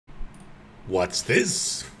What's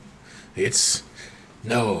this? It's...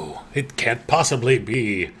 No, it can't possibly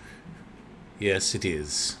be. Yes, it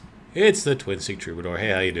is. It's the TwinStickTroubadour. Hey,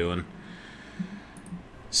 how you doing?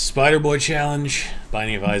 Spider Boy Challenge,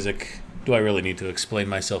 Binding of Isaac. Do I really need to explain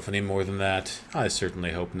myself any more than that? I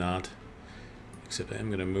certainly hope not. Except I am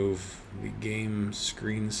going to move the game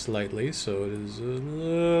screen slightly so it is a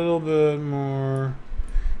little bit more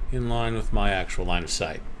in line with my actual line of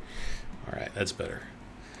sight. Alright, that's better.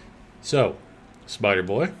 So, Spider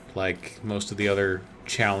Boy, like most of the other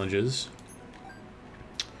challenges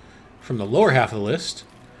from the lower half of the list,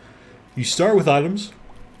 you start with items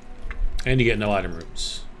and you get no item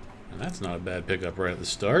rooms. And that's not a bad pickup right at the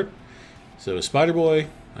start. So Spider Boy,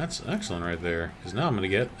 that's excellent right there, because now I'm going to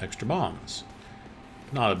get extra bombs.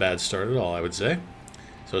 Not a bad start at all, I would say.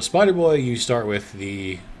 So Spider Boy, you start with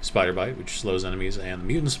the Spider Bite, which slows enemies, and the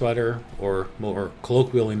Mutant Spider, or more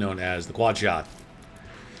colloquially known as the Quad Shot.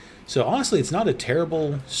 So honestly, it's not a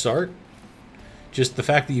terrible start. Just the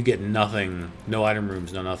fact that you get nothing, no item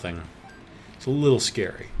rooms, no nothing, it's a little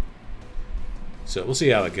scary. So we'll see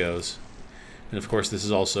how it goes. And of course, this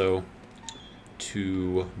is also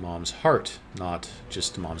to Mom's heart, not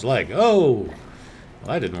just to Mom's leg. Oh! Well,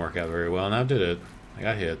 that didn't work out very well, now did it? I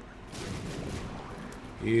got hit.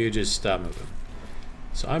 You just stop moving.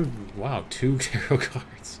 So I'm... Wow, 2 tarot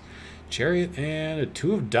cards. Chariot and a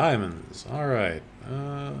 2 of diamonds. Alright.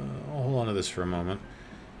 I'll hold on to this for a moment.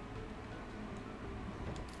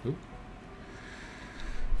 Oop.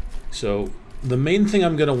 So, the main thing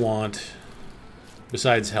I'm going to want,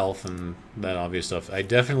 besides health and that obvious stuff, I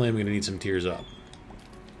definitely am going to need some tears up.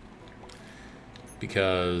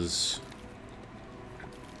 Because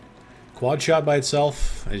Quad Shot by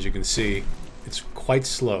itself, as you can see, it's quite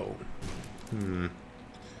slow.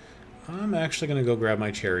 I'm actually going to go grab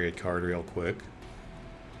my Chariot card real quick.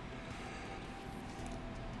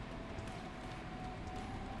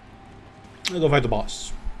 I'll go fight the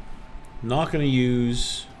boss. Not going to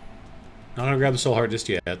use... Not going to grab the Soul Heart just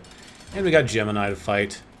yet. And we got Gemini to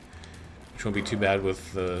fight, which won't be too bad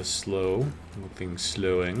with slow. With things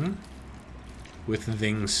slowing. With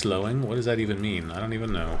things slowing? What does that even mean? I don't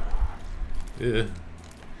even know. Ugh.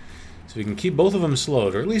 So we can keep both of them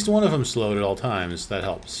slowed, or at least one of them slowed at all times. That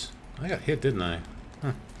helps. I got hit, didn't I?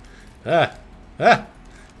 Huh. Ah! Ah!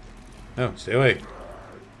 No, stay away.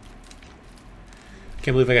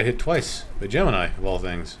 Can't believe I got hit twice by Gemini, of all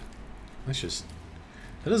things. That's just...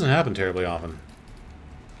 That doesn't happen terribly often.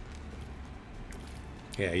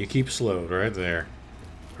 Yeah, you keep slowed right there.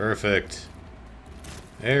 Perfect.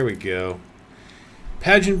 There we go.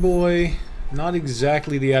 Pageant Boy, not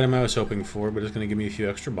exactly the item I was hoping for, but it's going to give me a few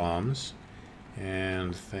extra bombs.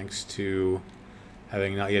 And thanks to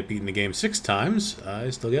having not yet beaten the game 6 times, I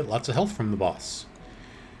still get lots of health from the boss.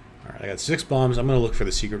 Alright, I got 6 bombs. I'm going to look for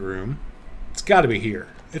the secret room. It's got to be here.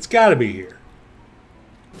 It's got to be here.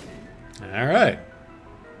 Alright.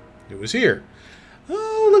 It was here.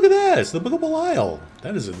 Oh, look at that. It's the Book of Belial.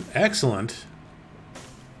 That is an excellent...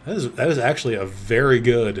 That is actually a very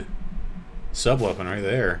good sub-weapon right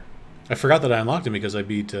there. I forgot that I unlocked him because I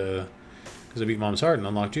beat Mom's Heart and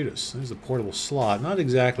unlocked Judas. There's a portable slot. Not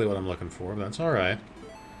exactly what I'm looking for, but that's alright.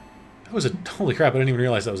 That was a... Holy crap, I didn't even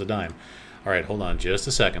realize that was a dime. Alright, hold on just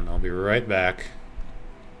a second. I'll be right back.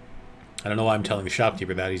 I don't know why I'm telling the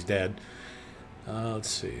shopkeeper that. He's dead. Let's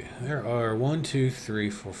see. There are 1, 2, 3,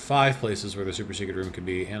 4, 5 places where the super secret room could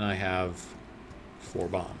be, and I have 4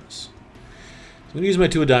 bombs. I'm going to use my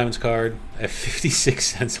 2 of diamonds card. I have 56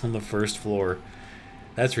 cents on the first floor.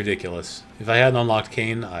 That's ridiculous. If I hadn't unlocked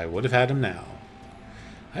Cain, I would have had him now.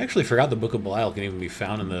 I actually forgot the Book of Belial can even be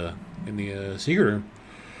found in the secret room.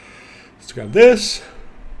 Let's grab this.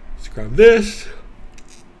 Let's grab this.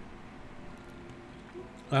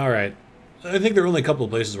 Alright. I think there are only a couple of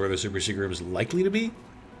places where the super secret room is likely to be.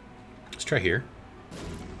 Let's try here.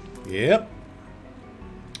 Yep.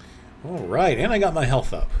 Alright, and I got my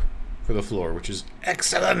health up for the floor, which is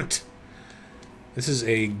excellent! This is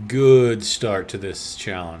a good start to this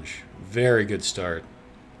challenge. Very good start.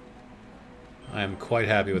 I am quite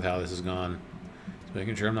happy with how this has gone. Just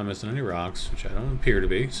making sure I'm not missing any rocks, which I don't appear to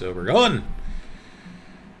be, so we're going!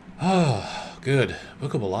 Oh, good.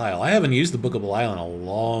 Book of Belial. I haven't used the Book of Belial in a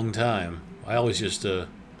long time. I always just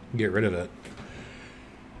get rid of it.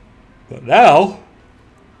 But now,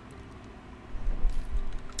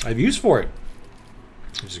 I've used for it.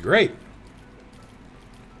 Which is great.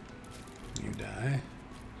 You die.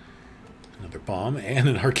 Another bomb and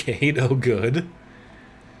an arcade. Oh, good.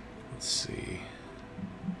 Let's see.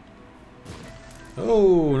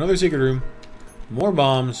 Oh, another secret room. More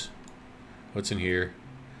bombs. What's in here?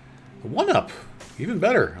 A 1-up. Even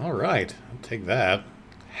better. All right. I'll take that.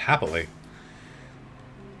 Happily.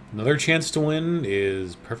 Another chance to win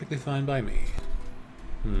is perfectly fine by me.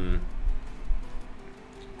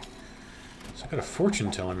 So I got a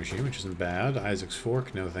fortune teller machine, which isn't bad. Isaac's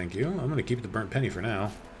fork, no thank you. I'm going to keep the burnt penny for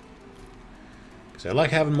now. Because I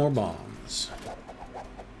like having more bombs.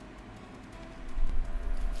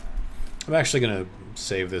 I'm actually going to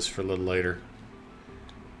save this for a little later.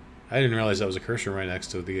 I didn't realize that was a curse room right next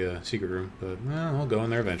to the secret room, but well, I'll go in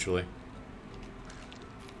there eventually.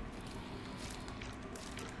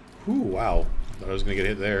 Ooh, wow. Thought I was going to get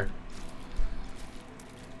hit there.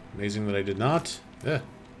 Amazing that I did not.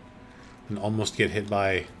 And almost get hit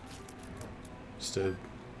by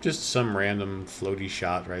just some random floaty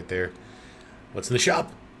shot right there. What's in the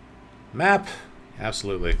shop? Map.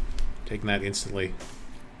 Absolutely. Taking that instantly.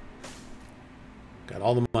 Got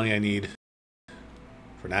all the money I need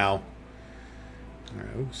for now.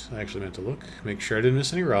 Alright, oops. I actually meant to look. Make sure I didn't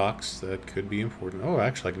miss any rocks. That could be important. Oh,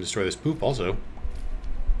 actually, I can destroy this poop also.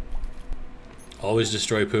 Always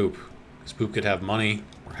destroy poop. Because poop could have money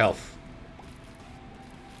or health.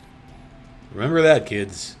 Remember that,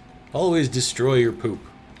 kids. Always destroy your poop.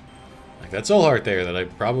 Like that soul heart there that I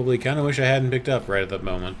probably kind of wish I hadn't picked up right at that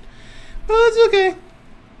moment. But it's okay.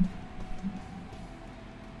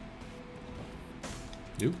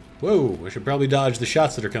 Oop. Whoa, I should probably dodge the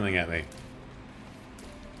shots that are coming at me.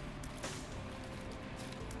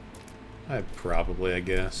 I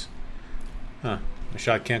guess. Huh. My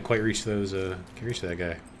shot can't quite reach those, can't reach that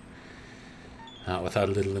guy. Not without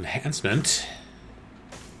a little enhancement.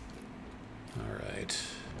 Alright.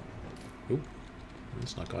 Oop.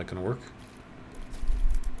 That's not quite gonna work.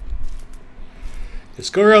 Let's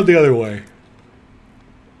go around the other way.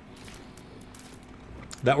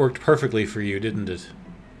 That worked perfectly for you, didn't it?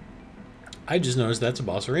 I just noticed that's a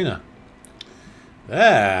boss arena.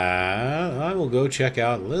 That I will go check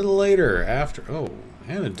out a little later after. Oh,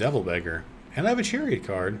 and a devil beggar. And I have a chariot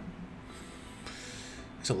card.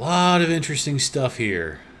 There's a lot of interesting stuff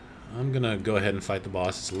here. I'm going to go ahead and fight the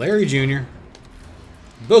boss. It's Larry Jr.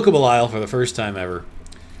 Book of Belial for the first time ever.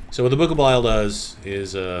 So what the Book of Belial does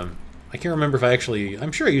is, I can't remember if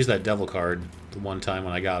I'm sure I used that devil card the one time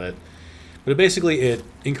when I got it. But basically it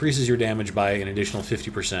increases your damage by an additional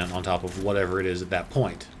 50% on top of whatever it is at that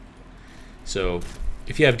point. So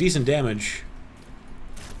if you have decent damage,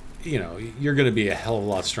 you know, you're going to be a hell of a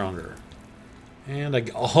lot stronger.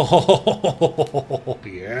 And oh,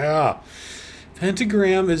 yeah.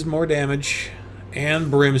 Pentagram is more damage. And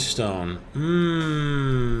brimstone.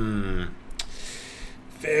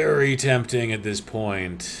 Very tempting at this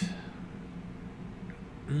point.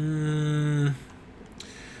 The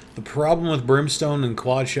problem with brimstone and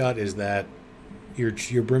quad shot is that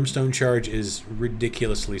your brimstone charge is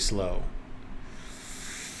ridiculously slow.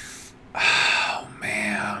 Oh,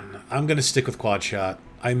 man. I'm going to stick with quad shot.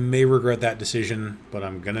 I may regret that decision, but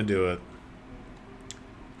I'm going to do it.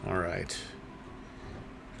 Alright.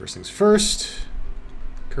 First things first.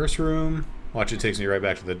 Curse room. Watch, it takes me right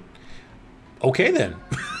back to the... Okay, then.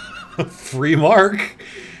 Free mark.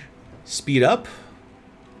 Speed up.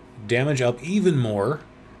 Damage up even more.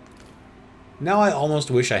 Now I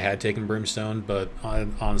almost wish I had taken brimstone, but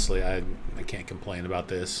honestly, I can't complain about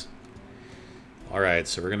this. Alright,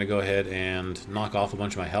 so we're going to go ahead and knock off a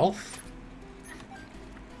bunch of my health.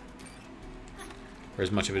 For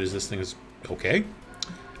as much of it as this thing is okay.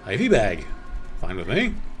 IV bag. Fine with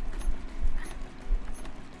me.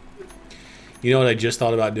 You know what I just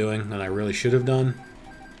thought about doing, and I really should have done?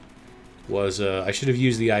 Was I should have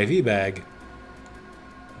used the IV bag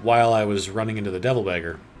while I was running into the devil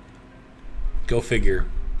beggar. Go figure.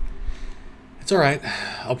 It's alright.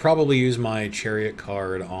 I'll probably use my chariot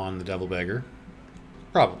card on the devil beggar.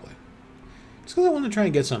 Probably. Just because I want to try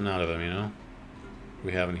and get something out of him, you know?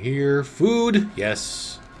 We have in here food.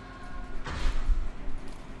 Yes.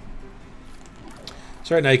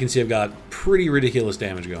 So right now you can see I've got pretty ridiculous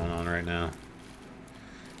damage going on right now.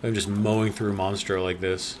 I'm just mowing through Monstro like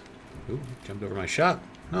this. Ooh, jumped over my shot.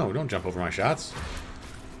 No, don't jump over my shots.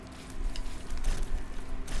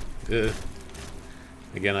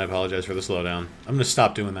 Again, I apologize for the slowdown. I'm going to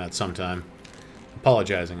stop doing that sometime.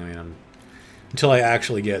 Apologizing, I mean, until I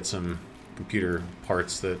actually get some computer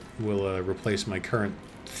parts that will replace my current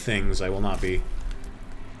things, I will not be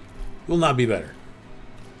better.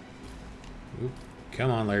 Oop, come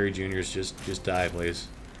on, Larry Jr.'s, just die, please.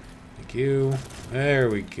 Thank you. There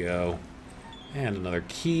we go. And another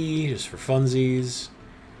key, just for funsies.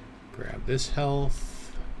 Grab this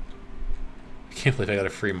health. I can't believe I got a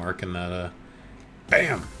free mark in that,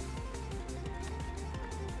 Bam!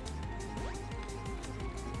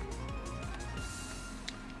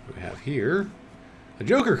 What do we have here? A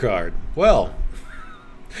Joker card. Well,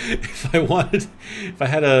 if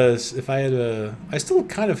I still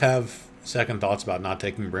kind of have second thoughts about not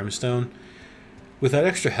taking Brimstone. With that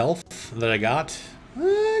extra health that I got,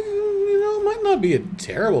 it might not be a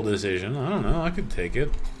terrible decision. I don't know, I could take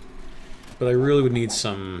it. But I really would need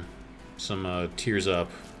some tears up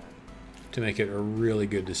to make it a really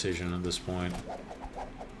good decision at this point.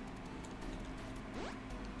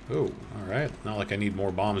 Oh, alright. Not like I need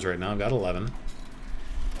more bombs right now. I've got 11.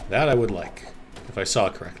 That I would like, if I saw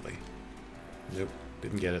it correctly. Nope,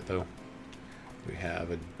 didn't get it though. We have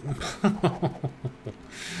a...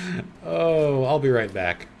 Oh, I'll be right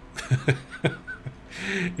back.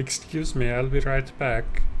 Excuse me, I'll be right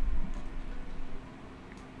back.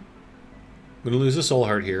 I'm gonna lose a soul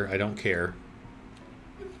heart here. I don't care.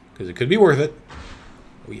 Because it could be worth it.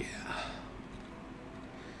 Oh yeah.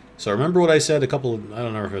 So remember what I said I don't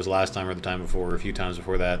know if it was last time or the time before, or a few times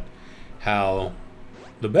before that, how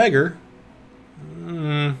the beggar,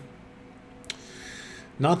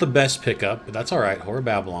 not the best pickup, but that's alright. Whore of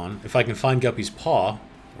Babylon. If I can find Guppy's Paw,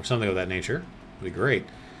 or something of that nature, it'd be great.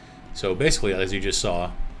 So basically, as you just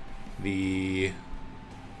saw, the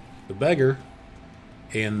beggar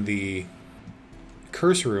in the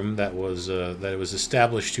curse room that was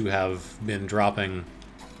established to have been dropping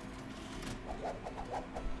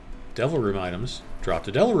Devil Room items, dropped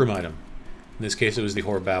a Devil Room item. In this case, it was the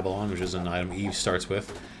Whore of Babylon, which is an item Eve starts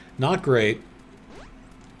with. Not great.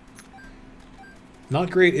 Not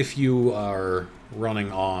great if you are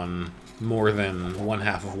running on more than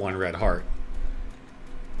 1/2 of 1 red heart.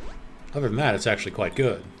 Other than that, it's actually quite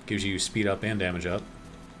good. Gives you speed up and damage up.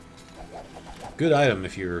 Good item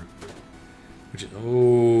if you're...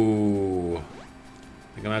 Oh... I think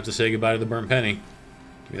I'm gonna have to say goodbye to the burnt penny.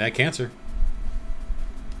 Give me that cancer.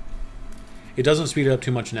 It doesn't speed it up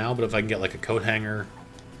too much now, but if I can get like a coat hanger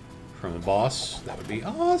from a boss, that would be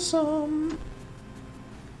awesome.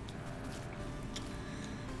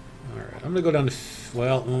 Alright, I'm gonna go down to...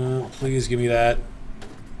 Well, please give me that.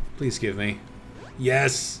 Please give me.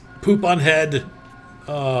 Yes! Poop on head!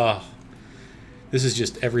 Oh. This is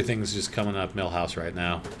just... Everything's just coming up Millhouse right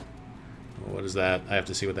now. What is that? I have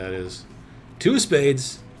to see what that is. 2 of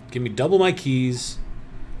spades. Give me double my keys.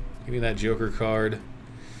 Give me that Joker card.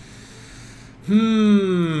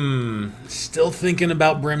 Still thinking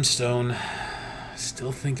about Brimstone.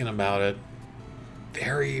 Still thinking about it.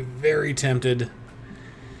 Very, very tempted.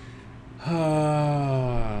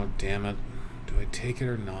 Oh, damn it. Do I take it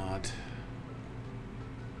or not?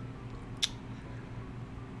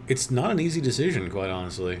 It's not an easy decision, quite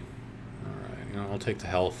honestly. Alright, I'll take the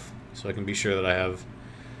health so I can be sure that I have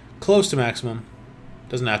close to maximum.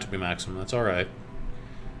 Doesn't have to be maximum, that's alright.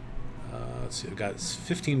 Let's see, I've got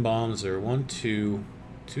 15 bombs. There are 1, 2...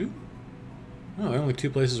 2? Oh, there are only 2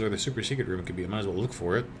 places where the super secret room could be. I might as well look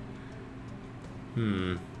for it.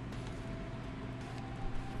 No,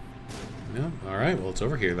 alright, well it's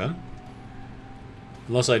over here then.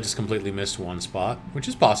 Unless I just completely missed one spot, which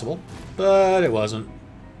is possible, but it wasn't.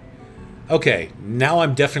 Okay, now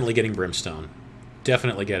I'm definitely getting Brimstone.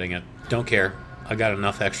 Definitely getting it. Don't care. I got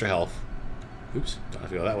enough extra health. Oops, don't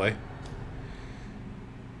have to go that way.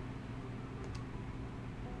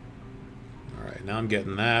 Alright, now I'm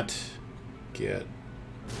getting that. Get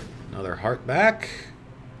another heart back.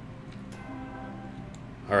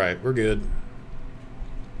 Alright, we're good.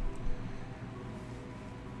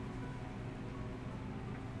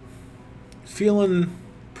 Feeling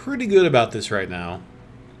pretty good about this right now.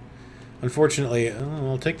 Unfortunately,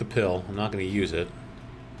 I'll take the pill. I'm not going to use it.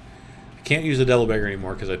 I can't use the Devil Beggar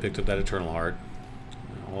anymore because I picked up that Eternal Heart.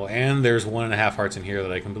 Oh, and there's 1.5 hearts in here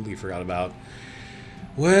that I completely forgot about.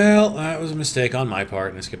 Well, that was a mistake on my part,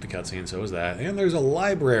 and I skipped the cutscene, so was that. And there's a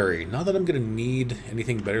library. Not that I'm going to need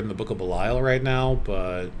anything better than the Book of Belial right now,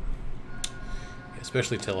 but...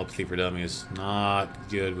 especially Telepathy for Dummies. Not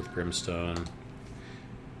good with Brimstone.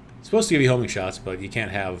 It's supposed to give you homing shots, but you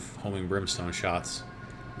can't have homing Brimstone shots.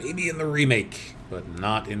 Maybe in the remake, but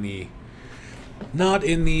not in the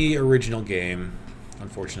original game,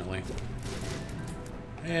 unfortunately.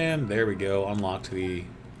 And there we go. Unlocked the...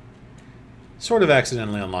 sort of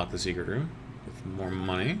accidentally unlocked the secret room with more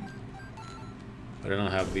money. But I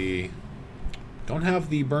don't have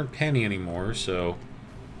the burnt penny anymore, so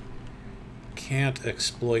can't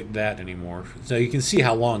exploit that anymore. So you can see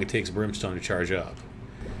how long it takes Brimstone to charge up.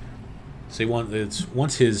 See,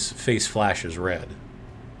 once his face flashes red.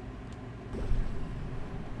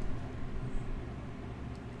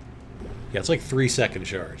 Yeah, it's like 3-second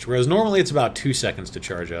charge, whereas normally it's about 2 seconds to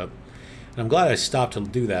charge up. And I'm glad I stopped to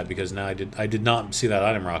do that because now I did not see that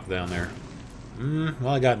item rock down there.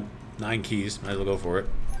 Well, I got 9 keys. Might as well go for it.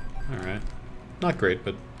 All right, not great,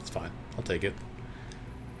 but it's fine. I'll take it.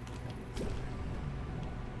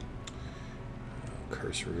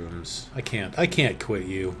 Curse rooms. I can't quit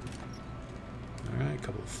you. Alright, a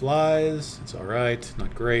couple of flies. It's alright.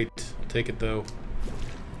 Not great. I'll take it though.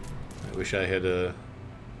 I wish I had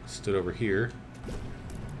stood over here.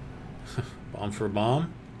 Bomb for a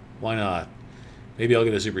bomb? Why not? Maybe I'll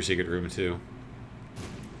get a super secret room too.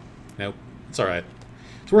 Nope. It's alright.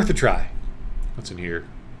 It's worth a try. What's in here?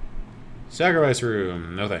 Sacrifice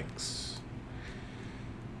room. No thanks.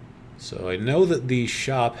 So I know that the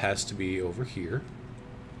shop has to be over here.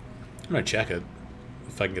 I'm going to check it.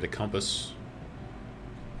 If I can get a compass.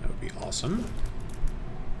 That would be awesome.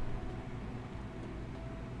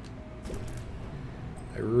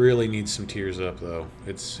 I really need some tears up, though.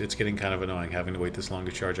 It's getting kind of annoying having to wait this long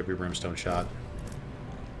to charge up your brimstone shot.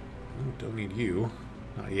 Ooh, don't need you.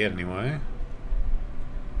 Not yet, anyway.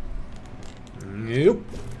 Nope.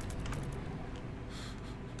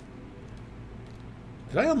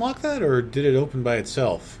 Did I unlock that, or did it open by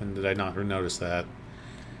itself? And did I not notice that?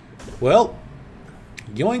 Well,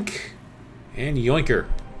 yoink and yoinker.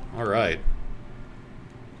 Alright.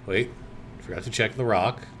 Wait. Forgot to check the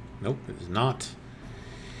rock. Nope, it is not.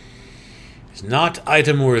 It's not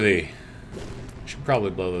item worthy. I should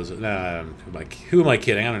probably blow those up. Nah, who am I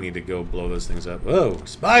kidding? I don't need to go blow those things up. Oh,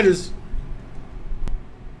 spiders!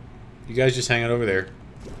 You guys just hang out over there.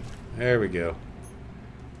 There we go.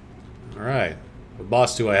 Alright. What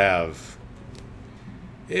boss do I have?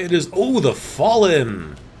 It is... Oh, the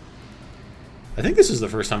Fallen! I think this is the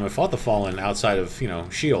first time I've fought the Fallen outside of, you know,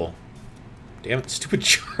 Sheol. Damn it, stupid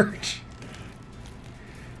charge.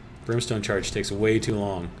 Brimstone charge takes way too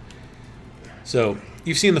long. So,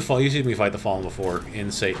 you've seen me fight the Fallen before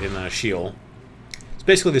in Sheol. It's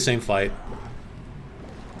basically the same fight.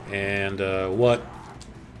 And, what...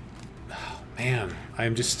 Oh, man,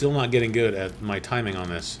 I'm just still not getting good at my timing on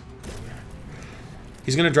this.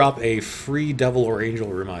 He's going to drop a free Devil or Angel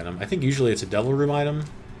room item. I think usually it's a Devil room item.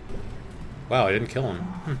 Wow, I didn't kill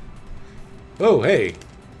him. Oh, hey.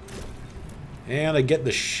 And I get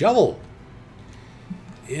the shovel.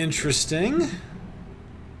 Interesting.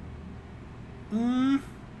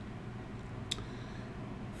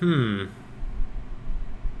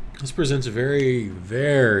 This presents a very,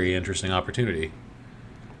 very interesting opportunity.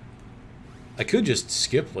 I could just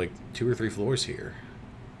skip like 2 or 3 floors here.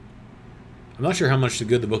 I'm not sure how much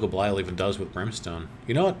good the Book of Belial even does with Brimstone.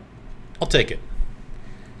 You know what? I'll take it.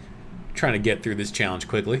 I'm trying to get through this challenge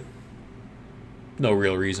quickly. No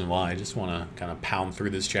real reason why. I just want to kind of pound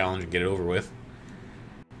through this challenge and get it over with.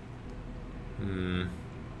 There's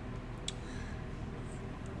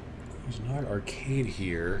another arcade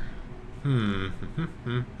here. I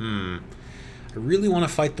really want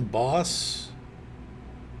to fight the boss,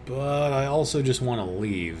 but I also just want to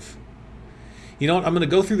leave. You know what? I'm going to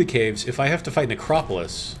go through the caves. If I have to fight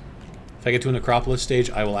Necropolis, if I get to a Necropolis stage,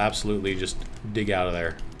 I will absolutely just dig out of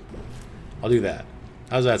there. I'll do that.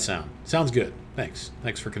 How's that sound? Sounds good. Thanks.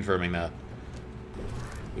 Thanks for confirming that.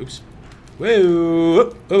 Oops.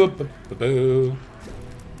 Whoa!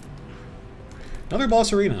 Another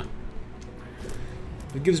boss arena.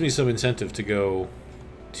 It gives me some incentive to go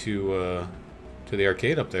to the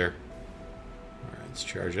arcade up there. Alright, let's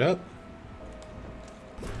charge up.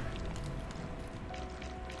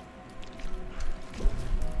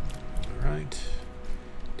 Alright.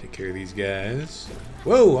 Take care of these guys.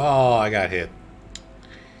 Whoa! Oh, I got hit.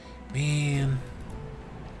 Man.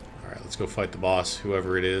 Alright, let's go fight the boss,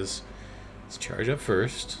 whoever it is. Let's charge up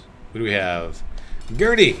first. Who do we have?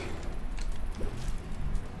 Gertie!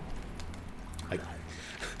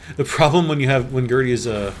 The problem when Gertie is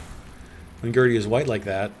white like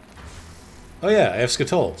that. Oh yeah, I have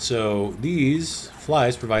Skatol. So these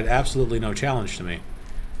flies provide absolutely no challenge to me.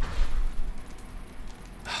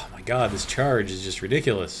 Oh my god, this charge is just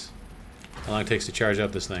ridiculous. How long it takes to charge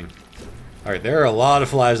up this thing. Alright, there are a lot of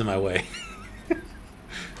flies in my way.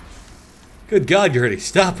 Good god, Gertie,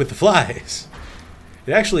 stop with the flies.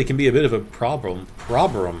 It actually can be a bit of a problem.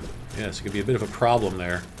 Yes, it can be a bit of a problem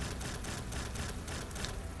there.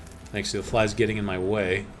 Thanks to the flies getting in my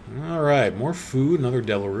way. Alright, more food, another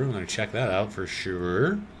devil room. I'm going to check that out for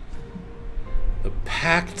sure. The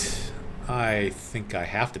Pact, I think I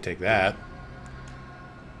have to take that.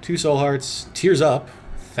 2 soul hearts. Tears up,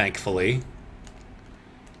 thankfully.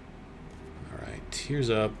 Alright, tears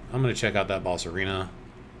up. I'm going to check out that boss arena.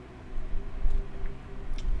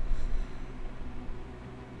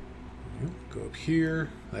 Go up here.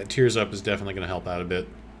 That tears up is definitely going to help out a bit.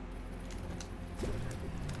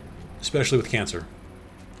 Especially with cancer.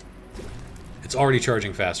 It's already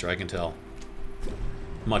charging faster, I can tell.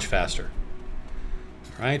 Much faster.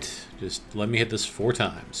 Alright, just let me hit this 4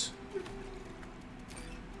 times.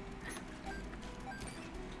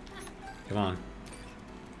 Come on.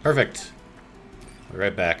 Perfect. I'll be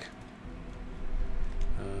right back.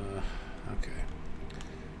 Okay.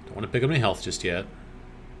 Don't want to pick up any health just yet.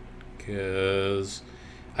 Because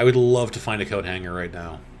I would love to find a coat hanger right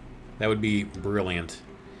now. That would be brilliant.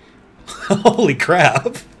 Holy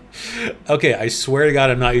crap. Okay, I swear to God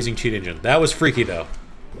I'm not using cheat engine. That was freaky, though.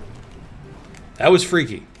 That was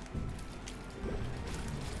freaky.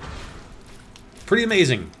 Pretty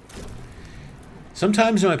amazing.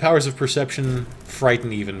 Sometimes my powers of perception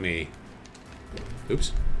frighten even me.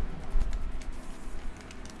 Oops.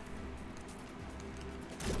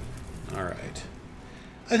 Alright.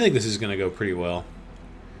 I think this is going to go pretty well.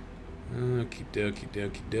 Okie dokie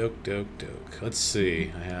dokie doke doke doke. Let's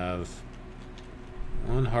see. I have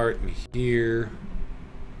 1 heart in here.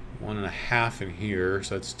 1.5 in here.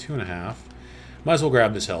 So that's 2.5. Might as well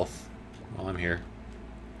grab this health while I'm here.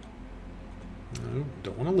 No,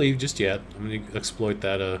 don't want to leave just yet. I'm going to exploit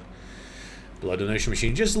that blood donation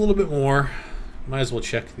machine just a little bit more. Might as well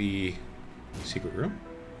check the secret room.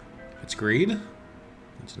 It's greed.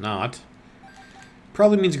 It's not.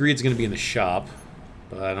 Probably means greed's going to be in the shop.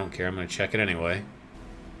 But I don't care. I'm going to check it anyway.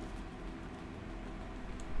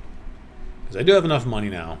 Because I do have enough money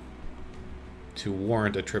now to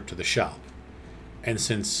warrant a trip to the shop. And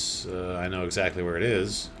since I know exactly where it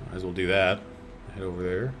is, might as well do that. Head over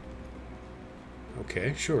there.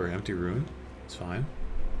 Okay, sure. Empty room. It's fine.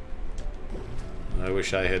 I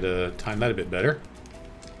wish I had timed that a bit better.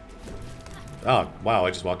 Oh, wow.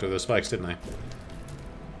 I just walked over those spikes, didn't I?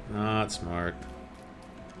 Not smart.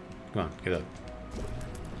 Come on, get up.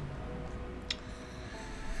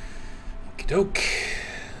 Okie doke.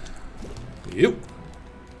 Yep.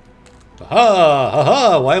 Aha!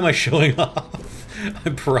 Aha! Why am I showing off?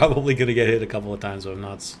 I'm probably gonna get hit a couple of times if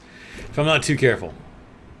I'm not too careful.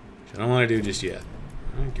 Which I don't want to do just yet.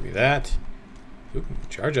 Alright, give me that. Oop,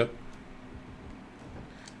 charge up.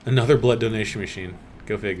 Another blood donation machine.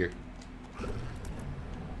 Go figure.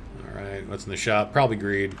 Alright, what's in the shop? Probably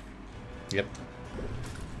greed. Yep.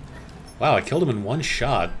 Wow, I killed him in 1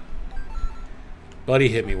 shot. But he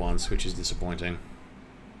hit me once, which is disappointing.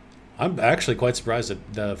 I'm actually quite surprised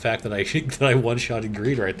at the fact that I one-shotted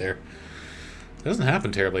greed right there. It doesn't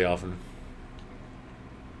happen terribly often.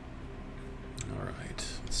 Alright,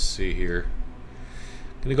 let's see here.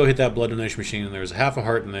 I'm gonna go hit that blood donation machine, and there's half a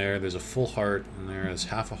heart in there, there's a full heart, and there's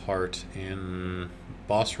half a heart in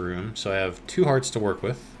boss room, so I have 2 hearts to work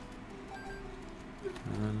with.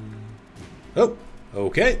 Oh,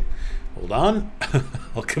 okay. Hold on.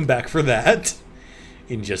 I'll come back for that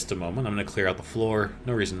in just a moment. I'm gonna clear out the floor.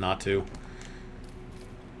 No reason not to.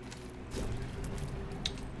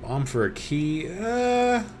 Bomb for a key.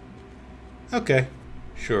 Okay,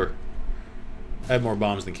 sure. I have more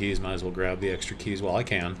bombs than keys. Might as well grab the extra keys while I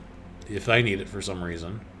can, if I need it for some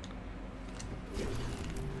reason.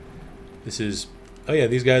 This is... Oh yeah,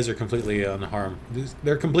 these guys are completely unharmed.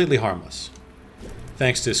 They're completely harmless.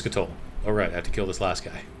 Thanks to Skatol. Oh right, I have to kill this last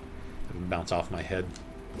guy. Bounce off my head.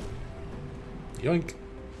 Yoink.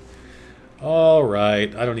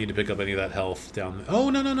 Alright, I don't need to pick up any of that health down there. Oh,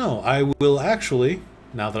 no, no, no. I will actually,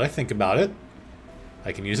 now that I think about it,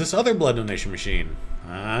 I can use this other blood donation machine.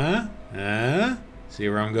 See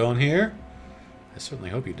where I'm going here? I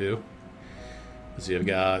certainly hope you do. Let's see, I've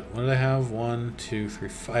got, what did I have? 1, 2, 3,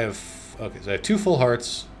 5. Okay, so I have 2 full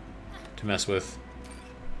hearts to mess with.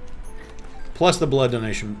 Plus the blood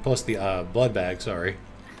donation, plus the blood bag, sorry.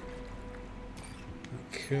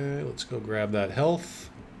 Okay, let's go grab that health.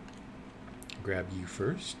 Grab you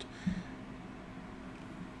first.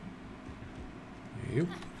 Yep.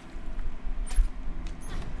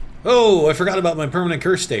 Oh, I forgot about my permanent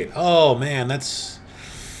curse state. Oh man, that's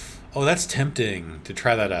tempting to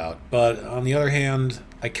try that out. But on the other hand,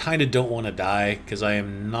 I kind of don't want to die because I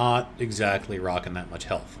am not exactly rocking that much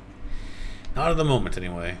health. Not at the moment,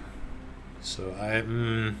 anyway. So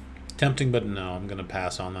I'm tempting, but no, I'm gonna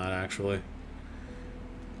pass on that actually.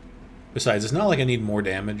 Besides, it's not like I need more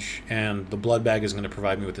damage, and the blood bag is going to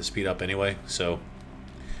provide me with the speed up anyway, so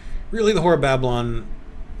really the Whore of Babylon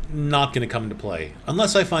not going to come into play,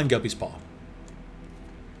 unless I find Guppy's Paw.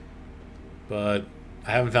 But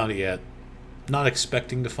I haven't found it yet. Not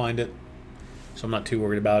expecting to find it, so I'm not too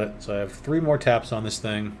worried about it. So I have 3 more taps on this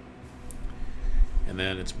thing, and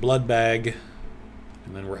then it's blood bag,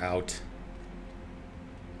 and then we're out.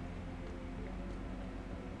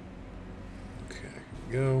 Okay, here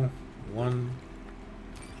we go. 1,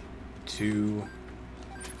 2.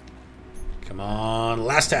 Come on,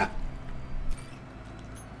 last tap.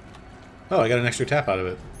 Oh, I got an extra tap out of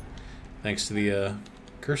it, thanks to the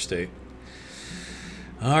curse state.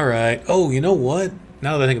 All right. Oh, you know what?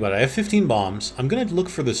 Now that I think about it, I have 15 bombs. I'm going to look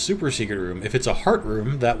for the super secret room. If it's a heart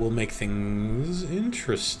room, that will make things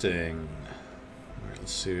interesting. All right,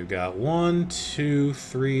 let's see. We've got 1, 2,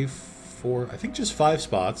 3, 4. I think just 5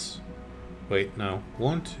 spots. Wait, no.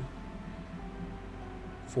 1, 2,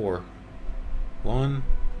 4. 1.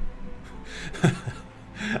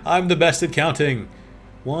 I'm the best at counting.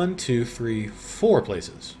 1, 2, 3, 4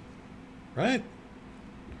 places. Right?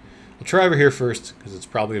 I'll try over here first, because it's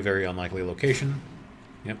probably a very unlikely location.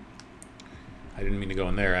 Yep. I didn't mean to go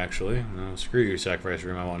in there, actually. No, screw you, sacrifice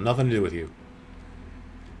room. I want nothing to do with you.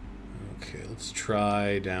 Okay, let's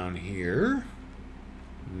try down here.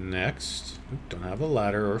 Next. Don't have a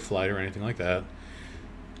ladder or flight or anything like that.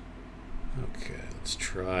 Okay, let's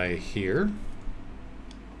try here.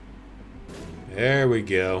 There we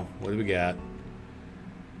go. What do we got?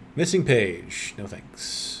 Missing page. No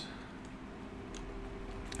thanks.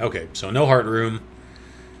 Okay, so no heart room,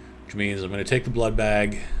 which means I'm going to take the blood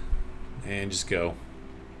bag and just go.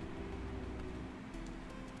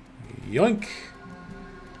 Yoink.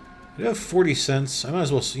 I have 40 cents. I might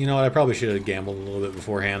as well, you know what, I probably should have gambled a little bit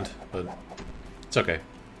beforehand, but it's okay.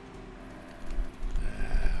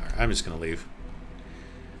 I'm just going to leave.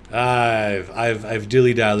 I've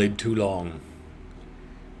dilly-dallied too long.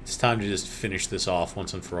 It's time to just finish this off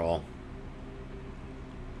once and for all.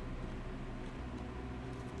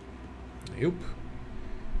 Yep.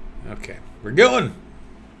 Okay, we're going!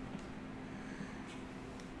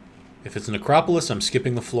 If it's an Acropolis, I'm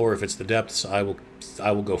skipping the floor. If it's the depths, I will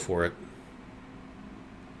go for it.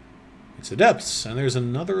 It's the depths, and there's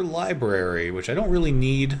another library, which I don't really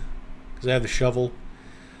need, because I have the shovel.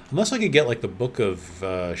 Unless I could get, like, the Book of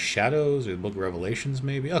Shadows, or the Book of Revelations,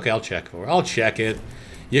 maybe? Okay, I'll check for it. I'll check it.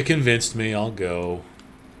 You convinced me, I'll go.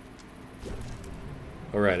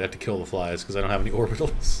 Alright, I have to kill the flies, because I don't have any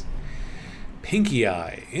orbitals. Pinky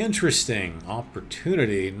Eye. Interesting.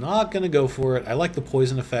 Opportunity. Not going to go for it. I like the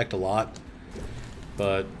poison effect a lot,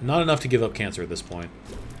 but not enough to give up cancer at this point.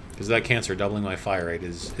 Because that cancer, doubling my fire rate,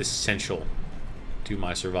 is essential to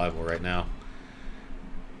my survival right now.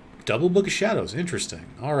 Double Book of Shadows. Interesting.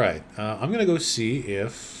 Alright. I'm going to go see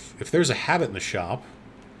if there's a habit in the shop.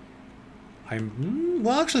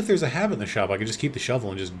 Well, actually, if there's a habit in the shop, I could just keep the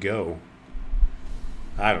shovel and just go.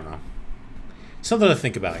 I don't know. Something to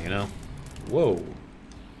think about, you know? Whoa.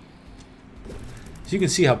 So you can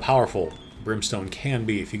see how powerful Brimstone can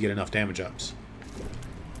be if you get enough damage ups.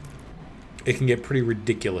 It can get pretty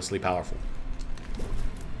ridiculously powerful.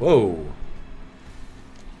 Whoa.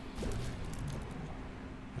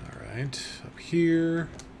 Alright, up here.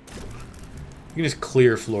 You can just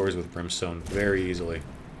clear floors with Brimstone very easily.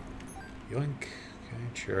 Yoink. Okay,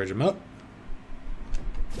 charge them up.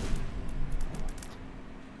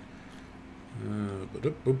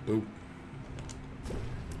 Boop, boop, boop.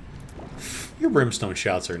 Your Brimstone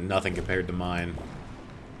shots are nothing compared to mine.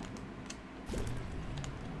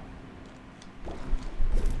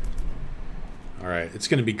 Alright, it's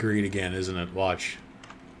going to be greed again, isn't it? Watch.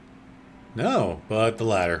 No, but the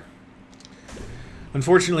ladder.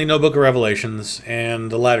 Unfortunately, no Book of Revelations,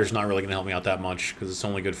 and the ladder's not really going to help me out that much, because it's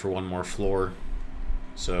only good for one more floor.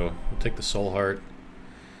 So, we'll take the Soul Heart.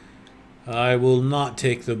 I will not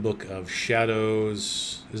take the Book of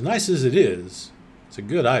Shadows. As nice as it is, it's a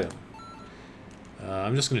good item.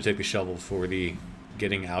 I'm just going to take the shovel for the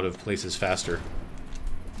getting out of places faster.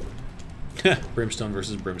 Brimstone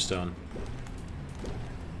versus Brimstone.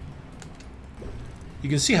 You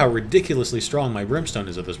can see how ridiculously strong my Brimstone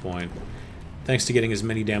is at this point, thanks to getting as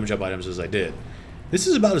many damage up items as I did. This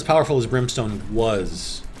is about as powerful as Brimstone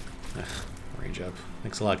was. Range up.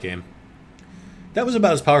 Thanks a lot, game. That was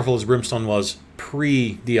about as powerful as Brimstone was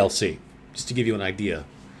pre-DLC, just to give you an idea.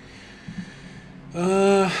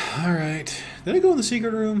 Alright. Did I go in the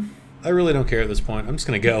secret room? I really don't care at this point. I'm just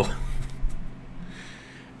gonna go.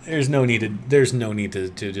 There's no need to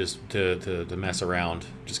mess around.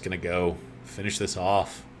 I'm just gonna go. Finish this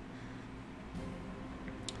off.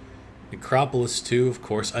 Necropolis 2, of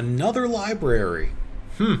course. Another library.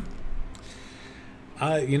 You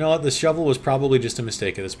know what? The shovel was probably just a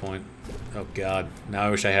mistake at this point. Oh, God. Now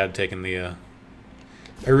I wish I had taken the,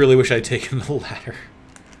 I really wish I had taken the ladder.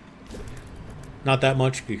 Not that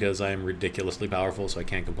much, because I am ridiculously powerful, so I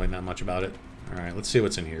can't complain that much about it. Alright, let's see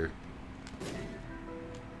what's in here.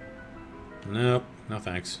 Nope. No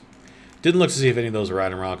thanks. Didn't look to see if any of those are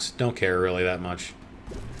item rocks. Don't care really that much.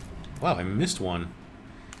 Wow, I missed one.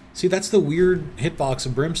 See, that's the weird hitbox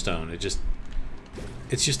of Brimstone. It's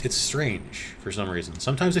strange for some reason.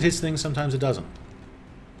 Sometimes it hits things, sometimes it doesn't.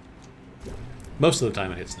 Most of the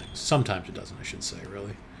time it hits things. Sometimes it doesn't, I should say,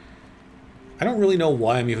 really. I don't really know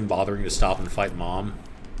why I'm even bothering to stop and fight Mom.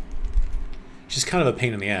 She's kind of a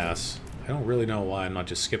pain in the ass. I don't really know why I'm not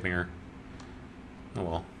just skipping her. Oh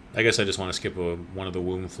well. I guess I just want to skip one of the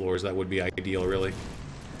womb floors. That would be ideal, really.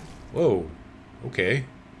 Whoa. Okay.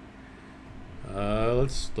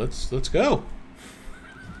 Let's go.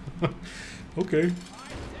 Okay.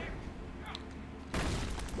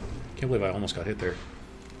 Can't believe I almost got hit there.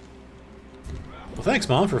 Well, thanks,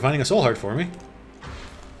 Mom, for finding a soul heart for me.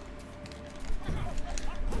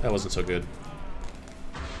 That wasn't so good.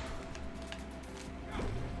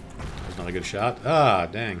 That was not a good shot. Ah,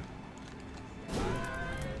 dang.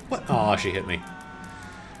 What? Aw, she hit me.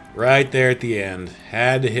 Right there at the end.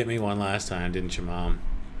 Had to hit me one last time, didn't you, Mom?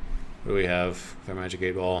 What do we have with our Magic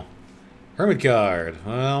 8 Ball? Hermit card.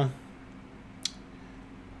 Well,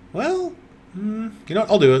 you know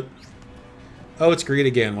what? I'll do it. Oh, it's greed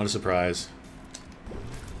again. What a surprise.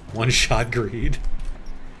 One-shot greed.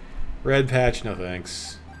 Red patch, no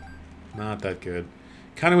thanks. Not that good.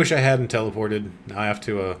 Kind of wish I hadn't teleported. Now I have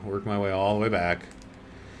to work my way all the way back.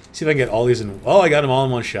 See if I can get all these in... Oh, I got them all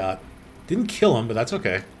in one shot. Didn't kill him, but that's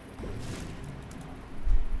okay.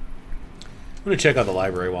 I'm going to check out the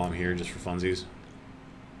library while I'm here, just for funsies.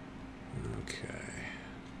 Okay.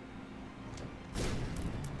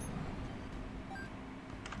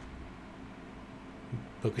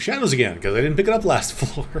 Book of Shadows again, because I didn't pick it up last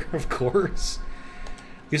floor, of course.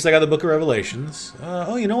 At least I got the Book of Revelations.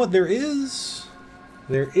 Oh, you know what? There is.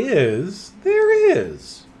 You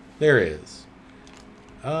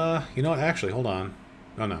know what? Actually, hold on.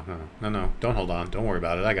 No. Don't hold on. Don't worry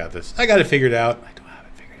about it. I got this. I got it figured out. I don't have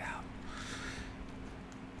it figured out.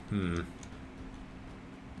 I'm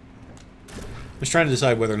just trying to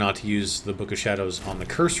decide whether or not to use the Book of Shadows on the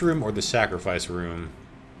Curse Room or the Sacrifice Room.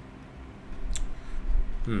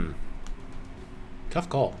 Tough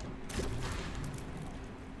call.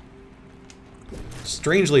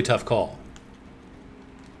 Strangely tough call.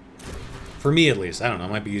 For me, at least. I don't know.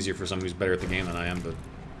 It might be easier for someone who's better at the game than I am, but...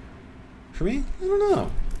 For me? I don't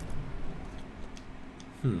know.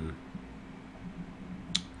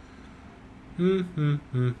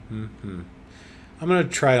 I'm gonna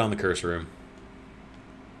try it on the Curse Room.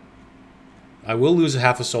 I will lose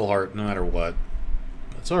half a soul heart no matter what.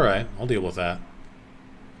 That's alright. I'll deal with that.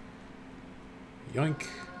 Yoink.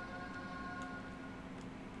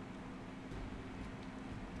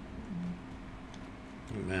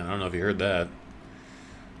 Oh, man, I don't know if you heard that.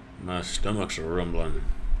 My stomach's rumbling.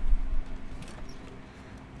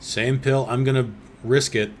 Same pill. I'm gonna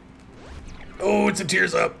risk it. Oh, it's a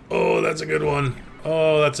tears up. Oh, that's a good one.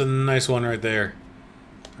 Oh, that's a nice one right there.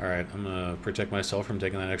 Alright, I'm gonna protect myself from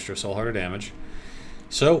taking that extra soul heart of damage.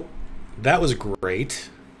 So, that was great.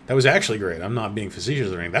 That was actually great. I'm not being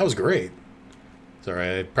facetious or anything. That was great.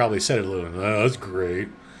 Sorry, I probably said it a little bit. Oh, that's great.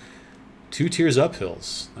 2 tears up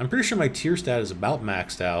hills. I'm pretty sure my tear stat is about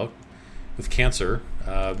maxed out with cancer.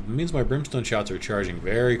 It means my brimstone shots are charging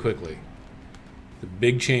very quickly. The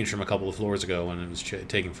big change from a couple of floors ago when it was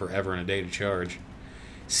taking forever and a day to charge.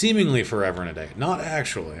 Seemingly forever and a day. Not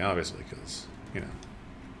actually, obviously, because, you know.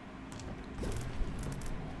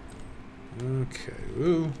 Okay,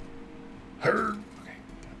 woo. Okay,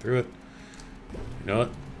 got through it. You know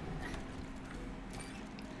what?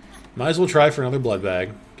 Might as well try for another blood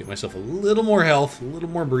bag. Get myself a little more health, a little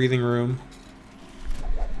more breathing room.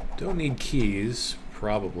 Don't need keys,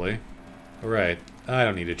 probably. Alright, I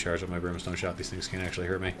don't need to charge up my brimstone shot. These things can't actually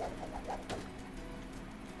hurt me.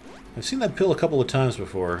 I've seen that pill a couple of times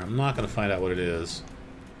before. I'm not going to find out what it is.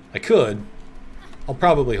 I could. I'll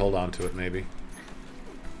probably hold on to it, maybe.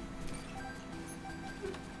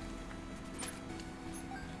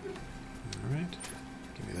 Alright,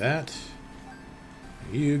 give me that.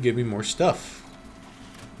 You give me more stuff.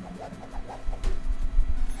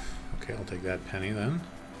 Okay, I'll take that penny then.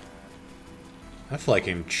 That fly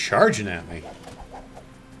came charging at me.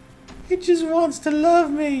 It just wants to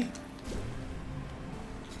love me.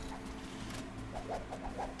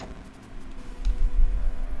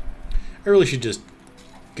 I really should just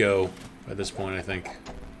go at this point, I think.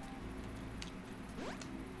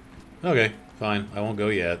 Okay, fine. I won't go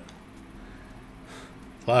yet.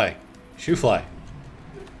 Fly. Shoo fly.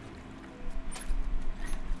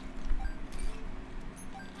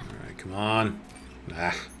 Alright, come on.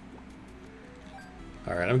 Ah.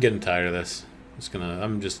 Alright, I'm getting tired of this.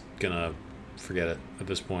 I'm just gonna forget it at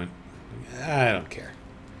this point. I don't care.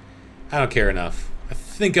 I don't care enough. I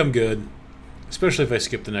think I'm good. Especially if I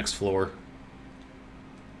skip the next floor.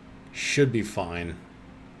 Should be fine.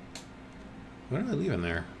 What did I leave in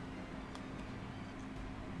there?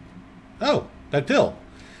 Oh, that pill.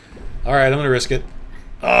 Alright, I'm gonna risk it.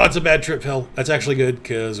 Oh, it's a bad trip pill. That's actually good,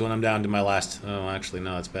 because when I'm down to my last... Oh, actually,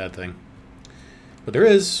 no, that's a bad thing. But there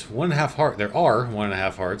is 1.5 heart. There are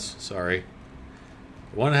 1.5 hearts. Sorry.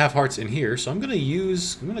 1.5 hearts in here. So I'm going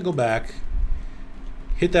to go back.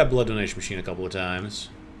 Hit that blood donation machine a couple of times.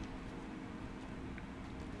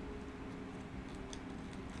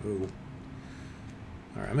 Ooh.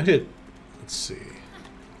 Alright, I'm going to hit... Let's see.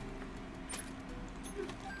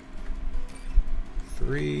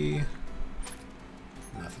 3...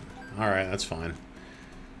 Nothing. Alright, that's fine.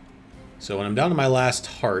 So when I'm down to my last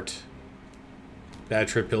heart, Bad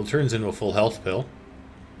Trip pill turns into a full health pill.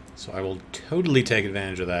 So I will totally take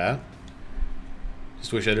advantage of that.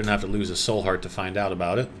 Just wish I didn't have to lose a soul heart to find out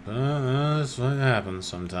about it. That's what happens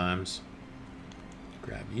sometimes.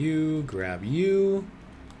 Grab you,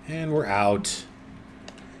 and we're out.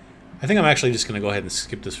 I think I'm actually just going to go ahead and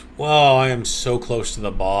skip this. Whoa, I am so close to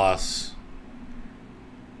the boss.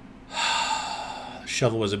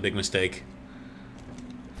 Shovel was a big mistake.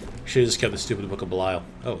 Should have just kept the stupid Book of Belial.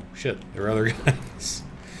 Oh, shit. There are other guys.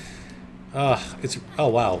 Oh,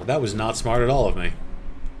 wow. That was not smart at all of me.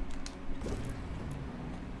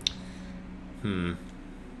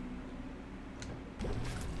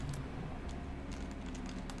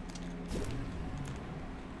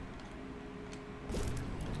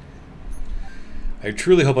 I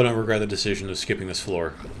truly hope I don't regret the decision of skipping this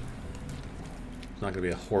floor. It's not going to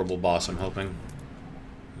be a horrible boss, I'm hoping.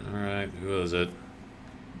 Alright, who is it?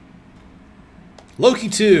 Loki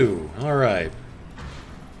 2! Alright.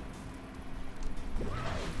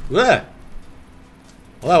 Well,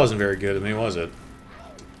 that wasn't very good of me, was it?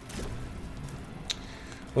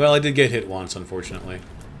 Well, I did get hit once, unfortunately.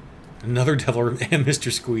 Another Devil Room and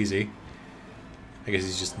Mr. Squeezy. I guess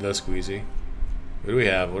he's just the Squeezy. What do we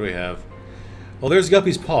have? What do we have? Well, there's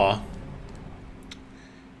Guppy's Paw.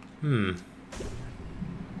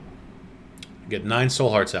 Get 9 soul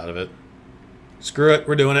hearts out of it. Screw it,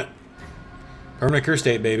 we're doing it. Permanent cure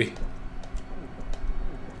state, baby.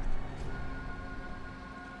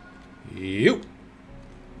 Yep.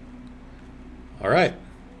 Alright.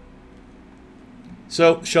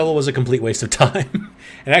 So, Shovel was a complete waste of time.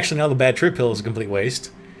 And actually now the Bad Trip pill is a complete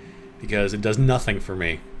waste. Because it does nothing for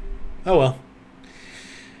me. Oh well.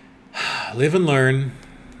 Live and learn.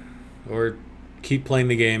 Or keep playing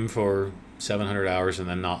the game for 700 hours and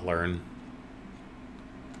then not learn.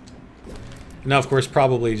 Now, of course,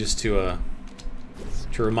 probably just to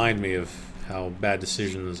remind me of how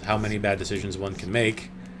many bad decisions one can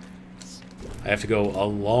make, I have to go a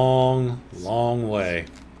long, long way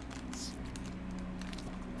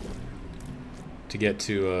to get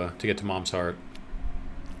to Mom's heart.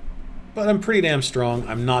 But I'm pretty damn strong.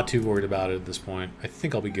 I'm not too worried about it at this point. I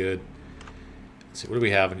think I'll be good. Let's see, what do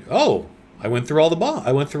we have? Oh, I went through all the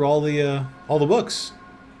books.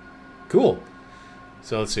 Cool.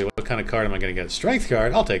 So let's see, what kind of card am I going to get? Strength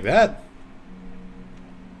card. I'll take that.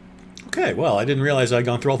 Okay, well, I didn't realize I'd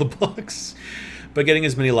gone through all the books. But getting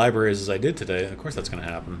as many libraries as I did today, of course that's going to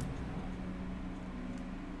happen.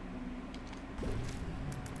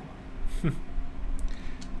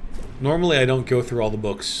 Normally I don't go through all the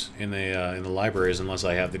books in the libraries unless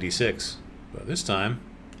I have the D6. But this time,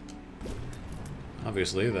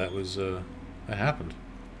 obviously, that happened.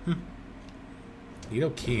 Edo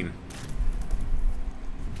Keen.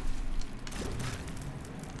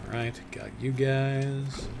 Alright, got you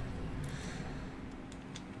guys.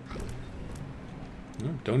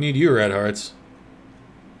 Don't need you, Red Hearts.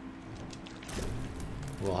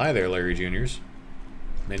 Well, hi there, Larry Juniors.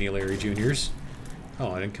 Many Larry Juniors.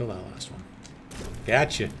 Oh, I didn't kill that last one.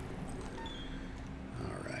 Gotcha.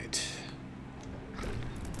 Alright.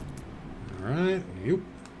 Alright, yep.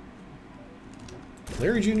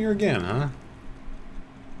 Larry Jr. again, huh?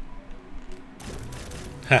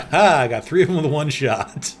 Haha, I got 3 of them with 1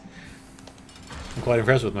 shot. I'm quite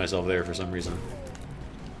impressed with myself there for some reason.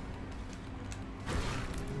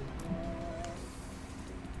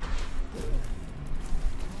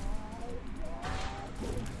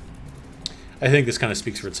 I think this kind of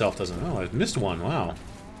speaks for itself, doesn't it? Oh, I missed one. Wow.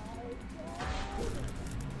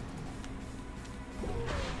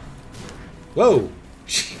 Whoa!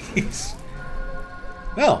 Jeez.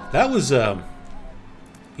 Well, that was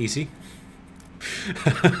easy.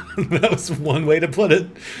 That was one way to put it.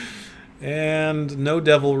 And no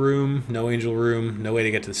devil room, no angel room, no way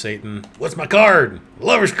to get to Satan. What's my card?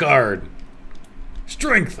 Lover's card.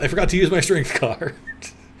 Strength. I forgot to use my strength card.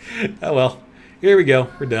 Oh well. Here we go.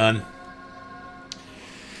 We're done.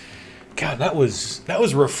 God, that was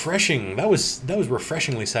refreshing. That was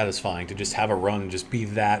refreshingly satisfying to just have a run just be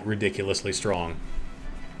that ridiculously strong.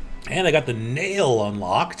 And I got the nail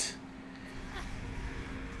unlocked,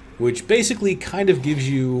 which basically kind of gives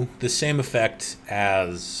you the same effect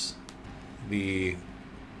as the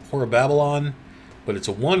Whore of Babylon, but it's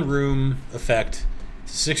a 1-room effect.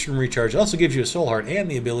 It's a 6-room recharge. It also gives you a soul heart and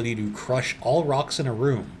the ability to crush all rocks in a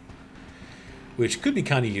room, which could be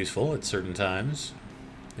kind of useful at certain times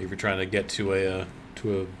if you're trying to get to an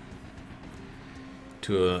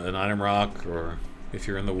item rock, or if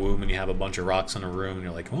you're in the womb and you have a bunch of rocks in a room and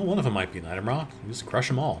you're like, well, one of them might be an item rock. You just crush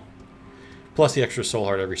them all. Plus the extra soul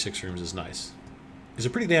heart every 6 rooms is nice. It's a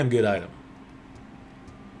pretty damn good item.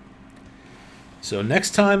 So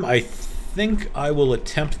next time, I think I will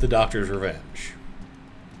attempt the Doctor's Revenge.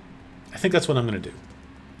 I think that's what I'm going to do.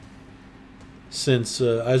 Since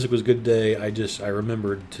Isaac Was Good Today, I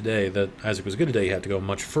remembered today that Isaac Was Good Today you have to go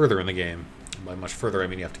much further in the game. By much further, I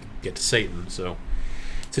mean you have to get to Satan. So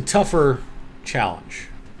it's a tougher challenge.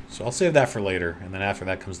 So I'll save that for later, and then after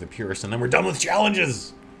that comes the Purist, and then we're done with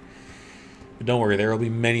challenges! But don't worry, there will be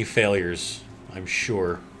many failures, I'm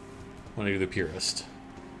sure, when I do the Purist.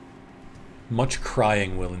 Much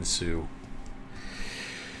crying will ensue.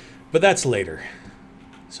 But that's later.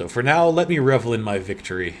 So for now, let me revel in my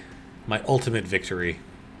victory. My ultimate victory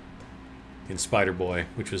in Spider-Boy,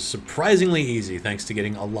 which was surprisingly easy thanks to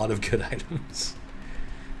getting a lot of good items.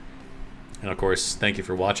 And of course, thank you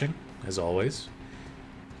for watching, as always.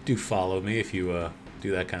 Do follow me if you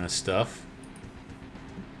do that kind of stuff.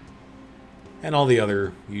 And all the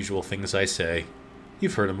other usual things I say.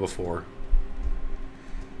 You've heard them before.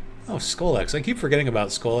 Oh, Skull-X. I keep forgetting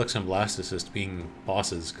about Skull-X and Blastocyst being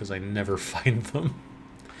bosses, because I never find them.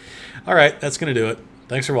 Alright, that's going to do it.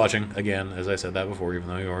 Thanks for watching. Again, as I said that before, even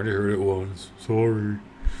though you already heard it once. Sorry.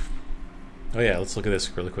 Oh yeah, let's look at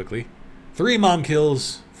this really quickly. 3 mom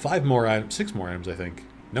kills, 5 more items, 6 more items, I think.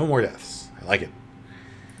 No more deaths. I like it.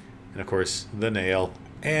 And of course, the nail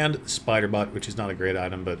and Spider-Bot, which is not a great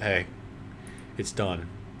item, but hey, it's done.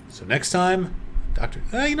 So next time, Doctor...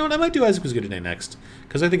 you know what? I might do Isaac Was Good Today next,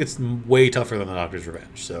 because I think it's way tougher than the Doctor's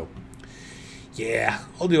Revenge. So, yeah,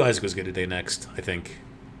 I'll do Isaac Was Good Today next, I think.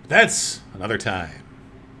 That's another time.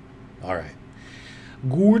 Alright.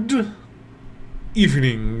 Good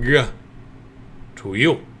evening to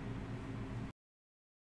you.